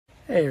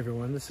Hey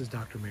everyone, this is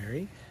Dr.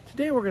 Mery.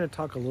 Today we're going to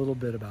talk a little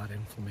bit about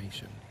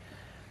inflammation.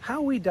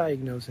 How we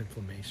diagnose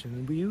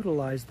inflammation, we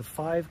utilize the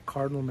 5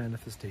 cardinal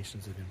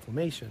manifestations of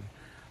inflammation: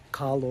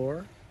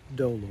 calor,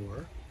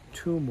 dolor,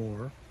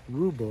 tumor,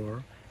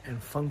 rubor,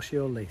 and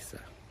functio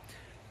laesa.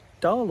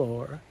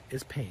 Dolor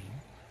is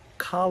pain,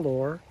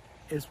 calor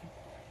is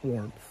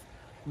warmth,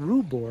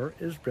 rubor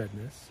is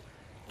redness,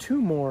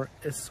 tumor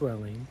is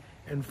swelling,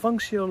 and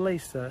functio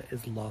laesa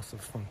is loss of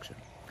function.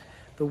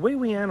 The way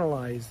we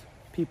analyze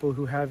people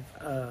who have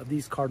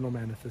these cardinal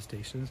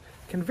manifestations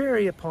can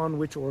vary upon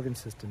which organ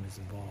system is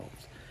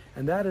involved.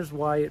 And that is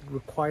why it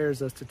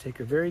requires us to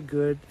take a very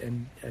good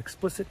and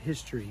explicit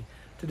history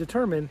to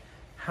determine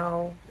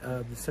how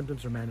the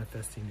symptoms are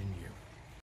manifesting in you.